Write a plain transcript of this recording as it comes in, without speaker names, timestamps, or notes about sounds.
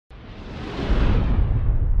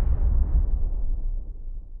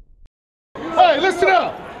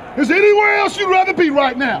Is there anywhere else you'd rather be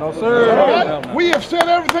right now? No, sir. All right? We have said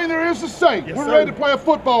everything there is to say. Yes, We're sir. ready to play a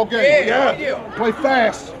football game. Yeah. Play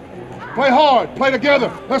fast. Play hard. Play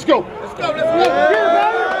together. Let's go. Let's go.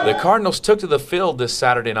 The Cardinals took to the field this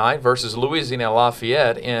Saturday night versus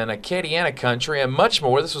Louisiana-Lafayette in Acadiana country and much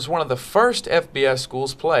more. This was one of the first FBS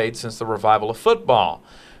schools played since the revival of football.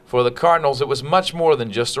 For the Cardinals, it was much more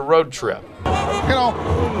than just a road trip. You know,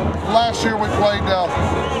 last year we played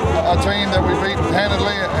a team that we beat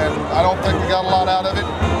handedly, and I don't think we got a lot out of it.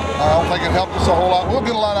 I don't think it helped us a whole lot. We'll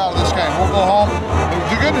get a lot out of this game. We'll go home.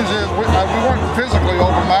 The good news is we weren't physically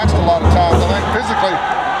overmatched a lot of times. I think physically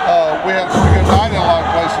we had a pretty good night in a lot of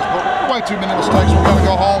places, but way too many mistakes. We're going to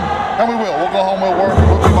go home, and we will. We'll go home, we'll work, and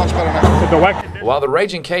we'll be much better next week. While the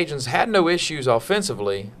Raging Cajuns had no issues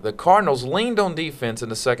offensively, the Cardinals leaned on defense in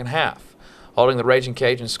the second half. Holding the Raging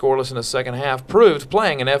Cajuns scoreless in the second half proved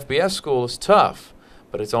playing an FBS school is tough,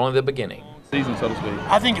 but it's only the beginning. Season, so to speak.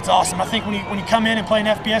 I think it's awesome. I think when you come in and play an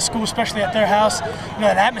FBS school, especially at their house,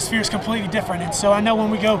 that atmosphere is completely different. And so I know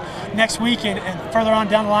when we go next week and further on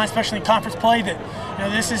down the line, especially in conference play, that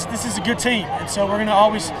this is a good team. And so we're going to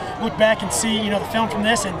always look back and see the film from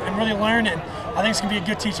this and really learn. And I think it's going to be a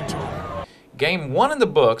good teaching tool. Game 1 in the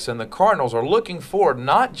books, and the Cardinals are looking forward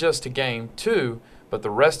not just to Game 2, but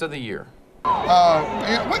the rest of the year. We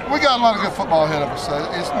got a lot of good football ahead of us.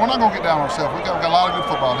 We're not going to get down on ourselves. We got a lot of good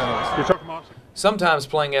football ahead of us. Sometimes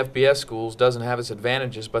playing FBS schools doesn't have its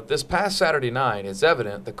advantages, but this past Saturday night, it's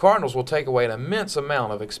evident the Cardinals will take away an immense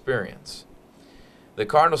amount of experience. The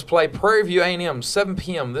Cardinals play Prairie View A&M 7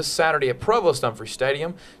 p.m. this Saturday at Provost Humphrey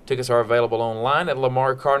Stadium. Tickets are available online at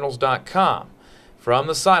lamarcardinals.com. From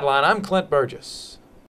the sideline, I'm Clint Burgess.